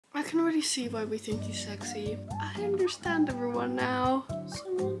I can already see why we think he's sexy. I understand everyone now.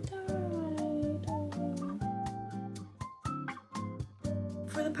 Someone died.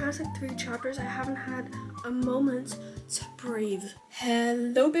 For the past like 3 chapters, I haven't had a moment to breathe.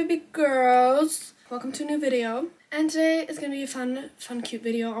 Hello baby girls. Welcome to a new video. And today is going to be a fun, cute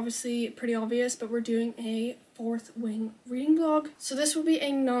video. Obviously pretty obvious, but we're doing a 4th wing reading vlog. So this will be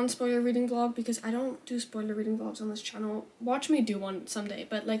a non-spoiler reading vlog because I don't do spoiler reading vlogs on this channel. Watch me do one someday,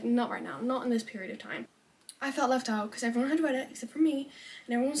 but like not right now, not in this period of time. I felt left out because everyone had read it except for me,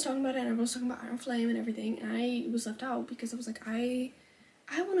 and everyone was talking about it, and everyone was talking about Iron Flame and everything, and I was left out because I was like, I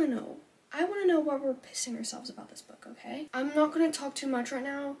want to know. I want to know why we're pissing ourselves about this book, okay? I'm not going to talk too much right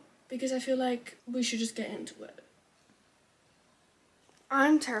now because I feel like we should just get into it.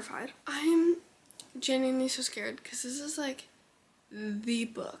 I'm terrified. I'm genuinely so scared because this is like the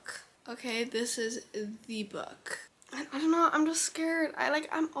book, okay? This is the book. And I don't know, I'm just scared.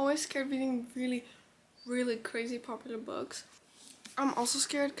 I'm always scared reading really crazy popular books. I'm also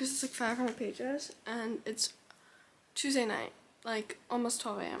scared because it's like 500 pages and it's Tuesday night, like almost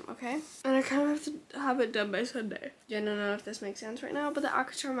 12 a.m, okay? And I kind of have to have it done by Sunday. Yeah, I don't know if this makes sense right now, but the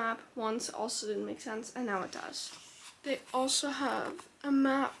Akatar map once also didn't make sense and now it does. They also have a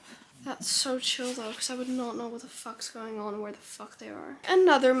map that's so chill though, because I would not know what the fuck's going on and where the fuck they are.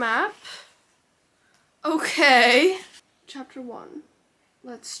 Another map. Okay. Chapter 1.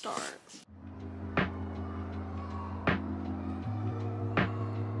 Let's start.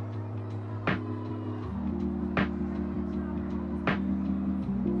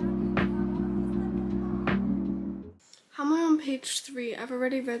 How am I on page 3? I've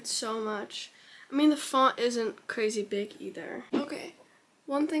already read so much. I mean, the font isn't crazy big either. Okay,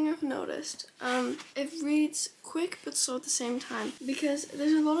 one thing I've noticed, it reads quick but slow at the same time because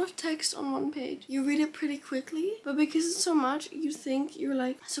there's a lot of text on one page. You read it pretty quickly, but because it's so much, you think you're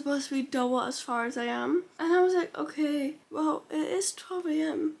like supposed to be double as far as I am. And I was like, okay, well, it is 12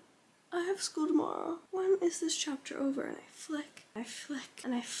 a.m. I have school tomorrow. When is this chapter over? And I flick, and I flick,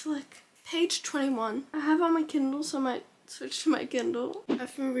 and I flick. Page 21. I have on my Kindle, so I might switch to my Kindle.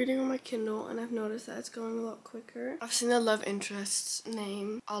 I've been reading on my Kindle and I've noticed that it's going a lot quicker. I've seen the love interest's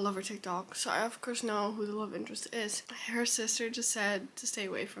name all over TikTok, so I of course know who the love interest is. Her sister just said to stay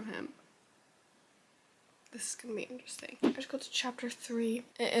away from him. This is gonna be interesting. I just got to chapter 3.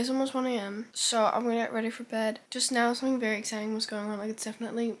 It is almost 1 a.m, so I'm gonna get ready for bed. Just now something very exciting was going on. Like, it's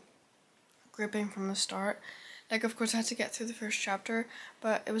definitely gripping from the start. Like, of course I had to get through the first chapter,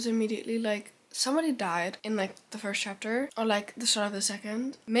 but it was immediately like somebody died in like the first chapter or like the start of the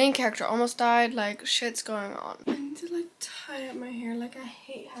second. Main character almost died, like shit's going on. I need to like tie up my hair, like I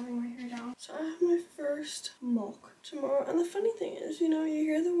hate having my hair down. So I have my first mock tomorrow, and the funny thing is, you know, you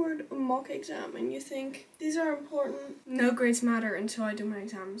hear the word mock exam and you think these are important. No grades matter until I do my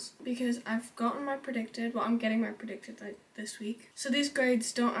exams because I've gotten my predicted, well I'm getting my predicted like this week. So these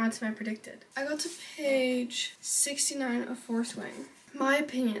grades don't add to my predicted. I got to page 69 of 4th wing. My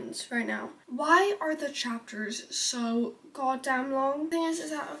opinions right now. Why are the chapters so goddamn long? The thing is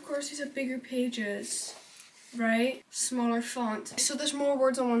that of course these are bigger pages, right? Smaller font. So there's more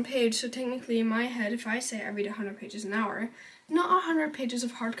words on one page, so technically in my head, if I say I read 100 pages an hour, not 100 pages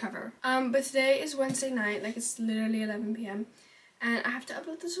of hardcover. But today is Wednesday night, like it's literally 11 p.m. and I have to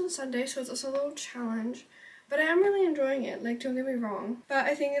upload this on Sunday, so it's also a little challenge. But I am really enjoying it, like don't get me wrong. But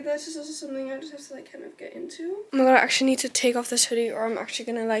I think this is also something I just have to like kind of get into. Oh my god, I actually need to take off this hoodie or I'm actually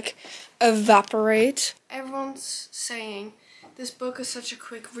gonna like evaporate. Everyone's saying this book is such a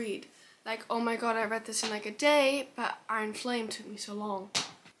quick read. Like, oh my god, I read this in like a day, but Iron Flame took me so long.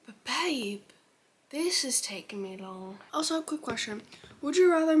 But babe, this is taking me long. Also, a quick question. Would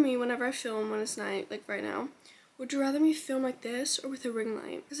you rather me, whenever I film when it's night, like right now, would you rather me film like this or with a ring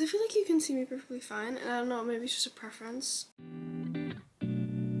light? Because I feel like you can see me perfectly fine, and I don't know, maybe it's just a preference.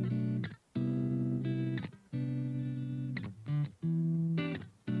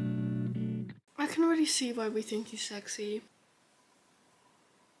 I can already see why we think he's sexy.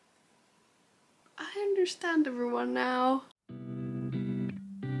 I understand everyone now.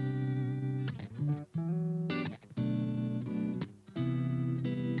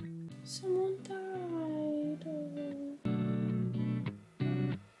 Someone died.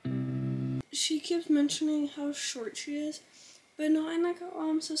 She keeps mentioning how short she is, but not in like, oh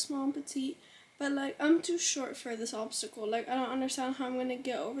I'm so small and petite, but like I'm too short for this obstacle. Like I don't understand how I'm gonna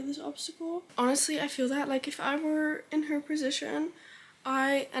get over this obstacle. Honestly, I feel that like if I were in her position,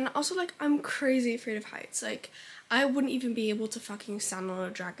 And also, like, I'm crazy afraid of heights. Like, I wouldn't even be able to fucking stand on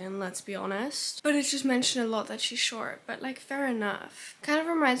a dragon, let's be honest. But it's just mentioned a lot that she's short, but like, fair enough. Kind of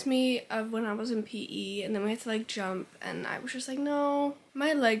reminds me of when I was in PE and then we had to like jump and I was just like, no,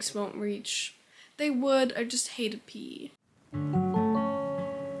 my legs won't reach. They would, I just hated PE.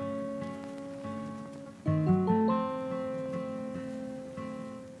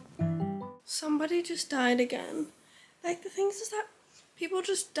 Somebody just died again. Like, the thing is that people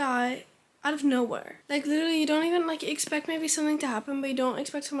just die out of nowhere. Like, literally, you don't even, like, expect maybe something to happen, but you don't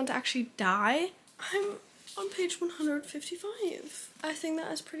expect someone to actually die. I'm on page 155. I think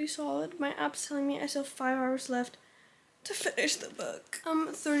that is pretty solid. My app's telling me I still have 5 hours left to finish the book. I'm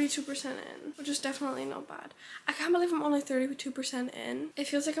 32% in, which is definitely not bad. I can't believe I'm only 32% in. It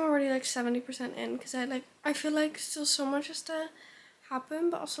feels like I'm already, like, 70% in, because I feel like still so much has to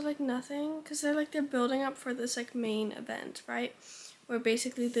happen, but also, like, nothing, because they're building up for this, like, main event, right? Where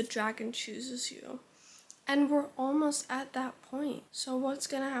basically the dragon chooses you. And we're almost at that point. So what's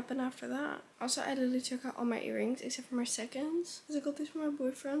gonna happen after that? Also, I literally took out all my earrings except for my seconds. Because I got these from my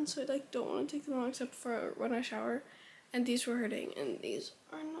boyfriend, so I like don't want to take them out except for when I shower. And these were hurting and these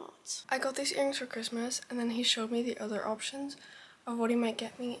are not. I got these earrings for Christmas and then he showed me the other options of what he might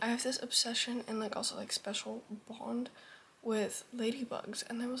get me. I have this obsession and like also like special bond with ladybugs,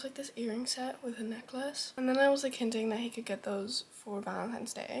 and there was like this earring set with a necklace, and then I was like hinting that he could get those for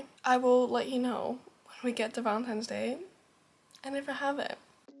Valentine's Day. I will let you know when we get to Valentine's Day and if I have it.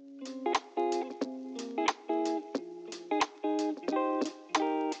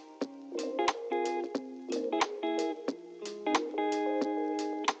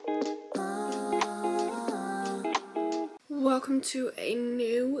 Welcome to a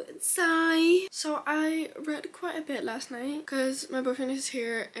new day. So I read quite a bit last night because my boyfriend is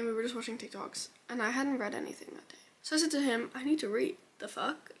here and we were just watching TikToks and I hadn't read anything that day. So I said to him, I need to read. The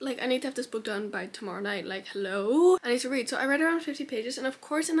fuck? Like, I need to have this book done by tomorrow night. Like, hello? I need to read. So I read around 50 pages, and of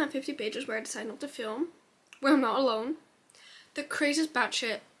course in that 50 pages where I decided not to film, where I'm not alone, the craziest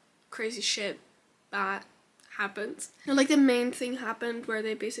batshit crazy shit that happens. And like the main thing happened where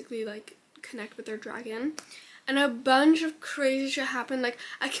they basically like connect with their dragon. And a bunch of crazy shit happened. Like,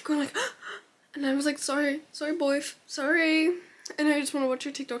 I kept going like, and I was like, sorry, boy, sorry. And I just want to watch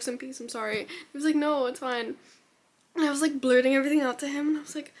your TikToks in peace, I'm sorry. He was like, no, it's fine. And I was like blurting everything out to him, and I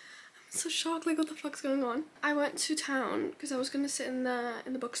was like, I'm so shocked, like what the fuck's going on? I went to town because I was gonna sit in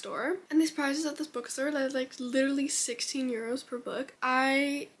the bookstore, and these prices at this bookstore are like literally 16 euros per book.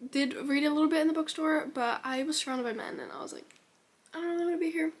 I did read a little bit in the bookstore, but I was surrounded by men, and I was like, I don't really want to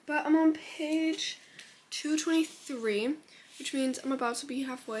be here. But I'm on page 223, which means I'm about to be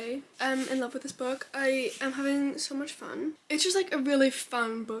halfway. I'm in love with this book. I am having so much fun. It's just like a really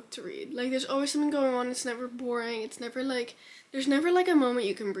fun book to read. Like, there's always something going on. It's never boring. It's never like, there's never like a moment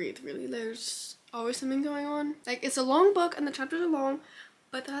you can breathe, really. There's always something going on. Like, it's a long book and the chapters are long,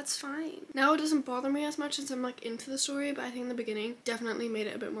 but that's fine. Now it doesn't bother me as much since I'm like into the story, but I think in the beginning definitely made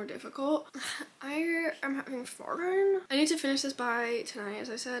it a bit more difficult. I am having fun. I need to finish this by tonight, as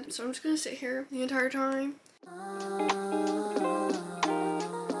I said, so I'm just gonna sit here the entire time.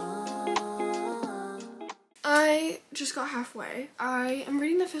 I just got halfway. I am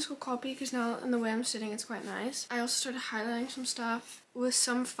reading the physical copy because now in the way I'm sitting it's quite nice. I also started highlighting some stuff with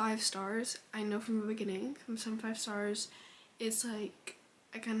some 5 stars. I know from the beginning, from some 5 stars, it's like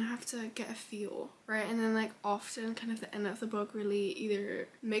I kind of have to get a feel, right? And then like often kind of the end of the book really either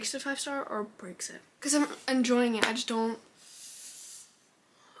makes it a 5-star or breaks it. Because I'm enjoying it, I'm just not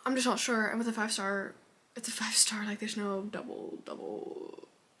sure. And with a 5-star, it's a 5-star, like there's no double,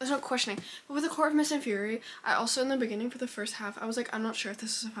 there's no questioning. But with The Court of Mist and Fury, I also in the beginning for the first half, I was like, I'm not sure if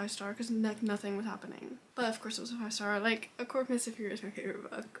this is a 5-star because like nothing was happening. But of course it was a 5-star. Like, A Court of Mist and Fury is my favorite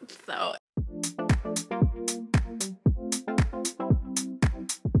book, so.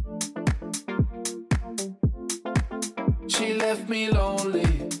 She left me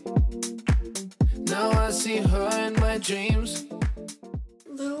lonely. Now I see her in my dreams.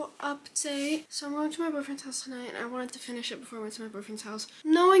 Little update. So I'm going to my boyfriend's house tonight and I wanted to finish it before I went to my boyfriend's house.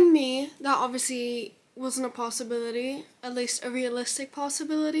 Knowing me, that obviously wasn't a possibility, at least a realistic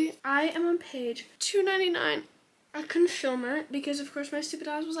possibility. I am on page 299. I couldn't film it because of course my stupid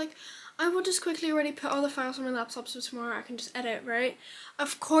ass was like, I will just quickly already put all the files on my laptop so tomorrow I can just edit, right?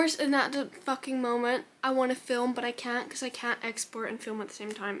 Of course in that fucking moment I want to film but I can't because I can't export and film at the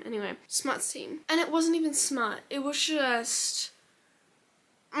same time. Anyway, smut scene. And it wasn't even smut. It was just...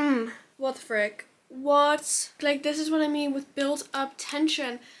 what the frick? What? Like, this is what I mean with built up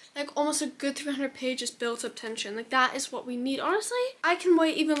tension. Like, almost a good 300 pages built up tension. Like, that is what we need. Honestly, I can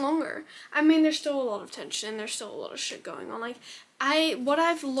wait even longer. I mean, there's still a lot of tension. There's still a lot of shit going on. Like, What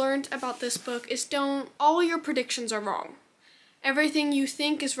I've learned about this book is all your predictions are wrong. Everything you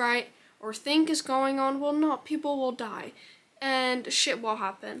think is right or think is going on will not. People will die and shit will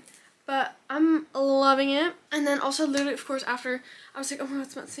happen. But I'm loving it. And then also literally, of course, after I was like, oh my god,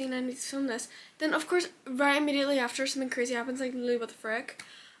 it's that scene, I need to film this. Then of course, right immediately after, something crazy happens, like literally what the frick.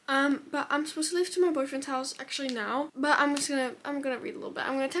 But I'm supposed to leave to my boyfriend's house actually now. But I'm gonna read a little bit.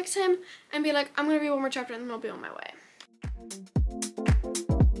 I'm gonna text him and be like, I'm gonna read one more chapter and then I'll be on my way.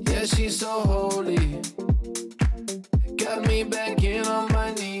 Yeah, she's so holy. Got me back in on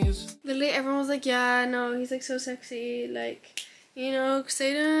my knees. Literally everyone was like, yeah, no, he's like so sexy, like, you know,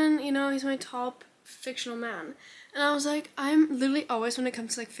 Satan, you know, he's my top fictional man. And I was like, I'm literally always, when it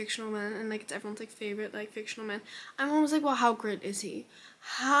comes to like fictional men and like it's everyone's like favorite like fictional man, I'm always like, well, how great is he?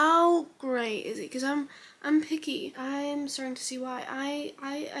 How great is he? Because I'm picky. I'm starting to see why.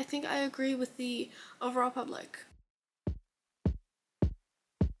 I think I agree with the overall public.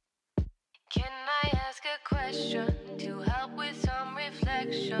 Can I ask a question to help with some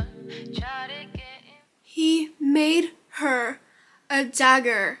reflection? Try to get in. He made her a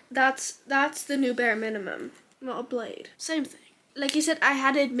dagger. That's the new bare minimum. Not a blade. Same thing. Like he said, I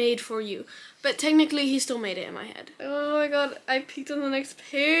had it made for you. But technically, he still made it in my head. Oh my god, I peeked on the next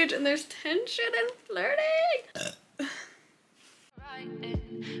page and there's tension and flirting.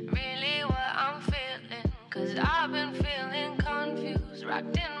 Writing really what I'm feeling, 'cause I've been feeling confused.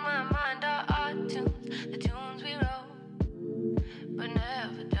 Rocked in my mind are our tunes, the tunes we wrote, but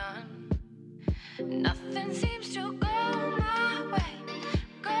never done. Nothing seems to go my way,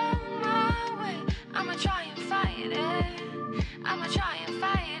 go my way. I'ma try and fight it, I'ma try and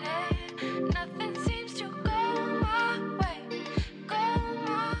fight it. Nothing seems to go my way, go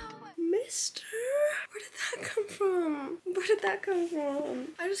my way. Mister? Where did that come from? Where did that come from?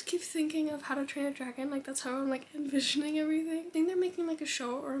 I just keep thinking of How to Train a Dragon. Like that's how I'm like envisioning everything. I think they're making like a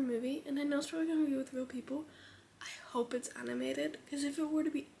show or a movie and I know it's probably gonna be with real people. I hope it's animated, because if it were to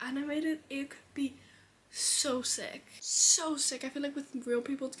be animated, it could be so sick. So sick. I feel like with real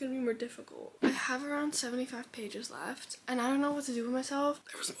people it's gonna be more difficult. I have around 75 pages left and I don't know what to do with myself.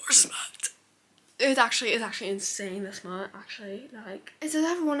 There was more smut. It's actually insane, the smut, actually. Like, it says I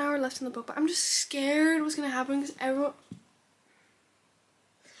have 1 hour left in the book, but I'm just scared what's gonna happen because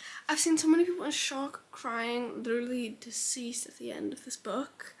I've seen so many people in shock, crying, literally deceased at the end of this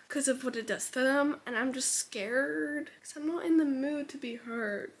book because of what it does to them, and I'm just scared because I'm not in the mood to be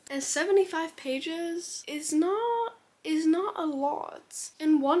hurt. And 75 pages is not a lot.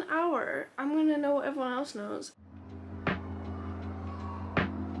 In 1 hour, I'm gonna know what everyone else knows.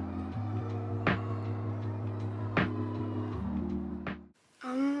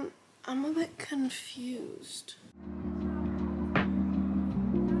 I'm a bit confused.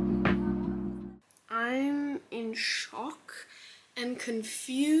 I'm in shock and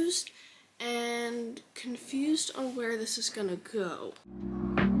confused on where this is gonna go.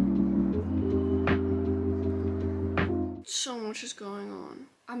 So much is going on.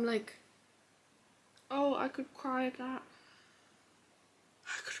 I'm like, oh, I could cry at that.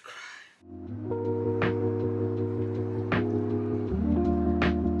 I could cry.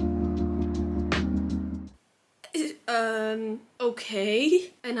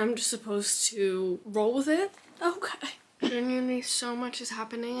 Okay. And I'm just supposed to roll with it? Okay. Genuinely, so much is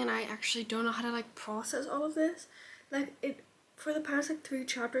happening and I actually don't know how to like process all of this. Like for the past like 3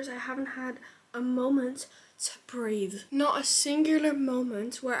 chapters, I haven't had a moment to breathe. Not a singular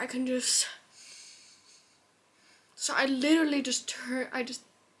moment where I can just... So I literally just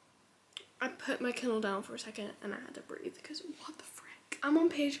I put my Kindle down for a second and I had to breathe because what the frick? I'm on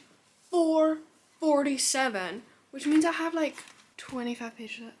page 447, which means I have like 25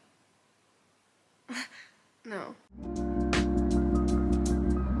 pages left. No.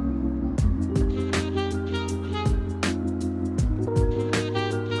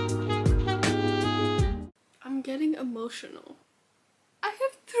 I'm getting emotional. I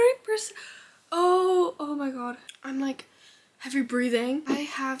have 3%. Oh my god. I'm like heavy breathing. I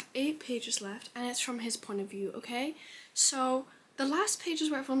have 8 pages left and it's from his point of view, okay? So the last page is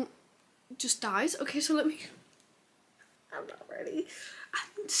where everyone just dies. Okay, so let me... I'm not ready.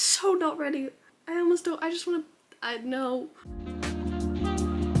 I'm so not ready. I almost don't. I just want to... I know.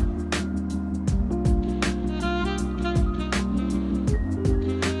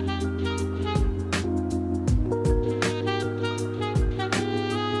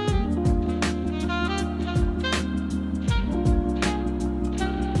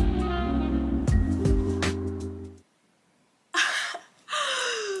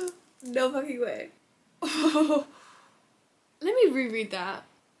 No fucking way. Oh. Let me reread that.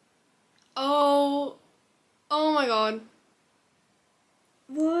 Oh my god.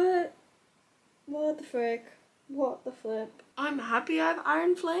 What the frick? What the flip? I'm happy I have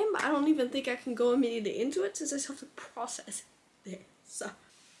Iron Flame, but I don't even think I can go immediately into it since I still have to process this.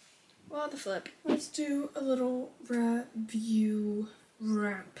 What the flip? Let's do a little review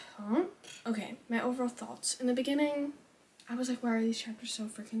wrap up. Okay, my overall thoughts. In the beginning, I was like, why are these chapters so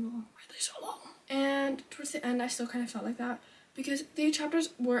freaking long? Why are they so long? And towards the end, I still kind of felt like that because the chapters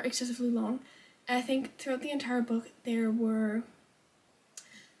were excessively long. And I think throughout the entire book, there were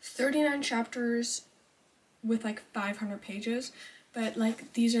 39 chapters with like 500 pages, but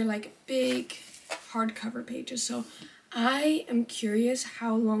like these are like big hardcover pages, so I am curious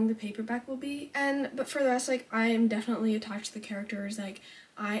how long the paperback will be. But for the rest, like, I am definitely attached to the characters. Like,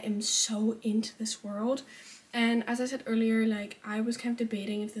 I am so into this world. And as I said earlier, like, I was kind of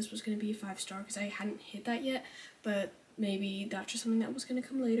debating if this was going to be a 5-star because I hadn't hit that yet, but maybe that's just something that was going to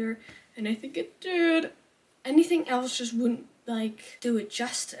come later, and I think it did. Anything else just wouldn't, like, do it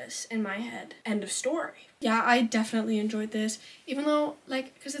justice in my head. End of story. Yeah, I definitely enjoyed this, even though,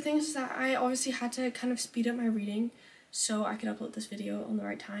 like, because the thing is that I obviously had to kind of speed up my reading so I could upload this video on the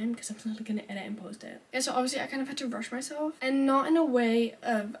right time because I'm literally going to edit and post it. Yeah, so obviously I kind of had to rush myself, and not in a way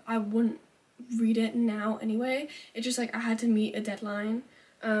of I wouldn't read it now anyway. It's just like I had to meet a deadline,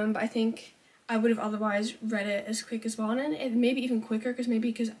 but I think I would have otherwise read it as quick as well, and it maybe even quicker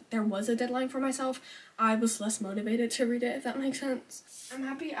because there was a deadline for myself, I was less motivated to read it, if that makes sense. I'm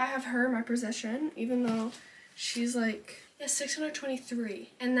happy I have her in my possession, even though she's like, yeah, 623,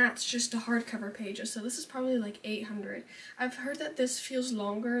 and that's just a hardcover pages, so this is probably like 800. I've heard that this feels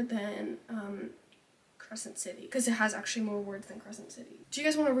longer than Crescent City, because it has actually more words than Crescent City. Do you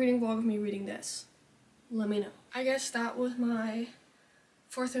guys want a reading vlog of me reading this? Let me know. I guess that was my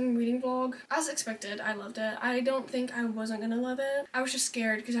 4th and reading vlog. As expected, I loved it. I don't think I wasn't gonna love it. I was just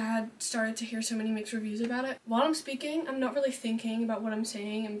scared because I had started to hear so many mixed reviews about it. While I'm speaking, I'm not really thinking about what I'm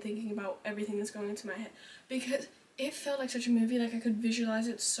saying. I'm thinking about everything that's going into my head because it felt like such a movie. Like, I could visualize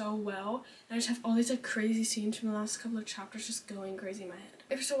it so well, and I just have all these like crazy scenes from the last couple of chapters just going crazy in my head.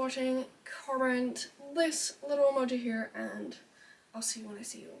 If you're still watching, comment this little emoji here, and I'll see you when I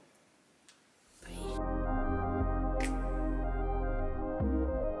see you.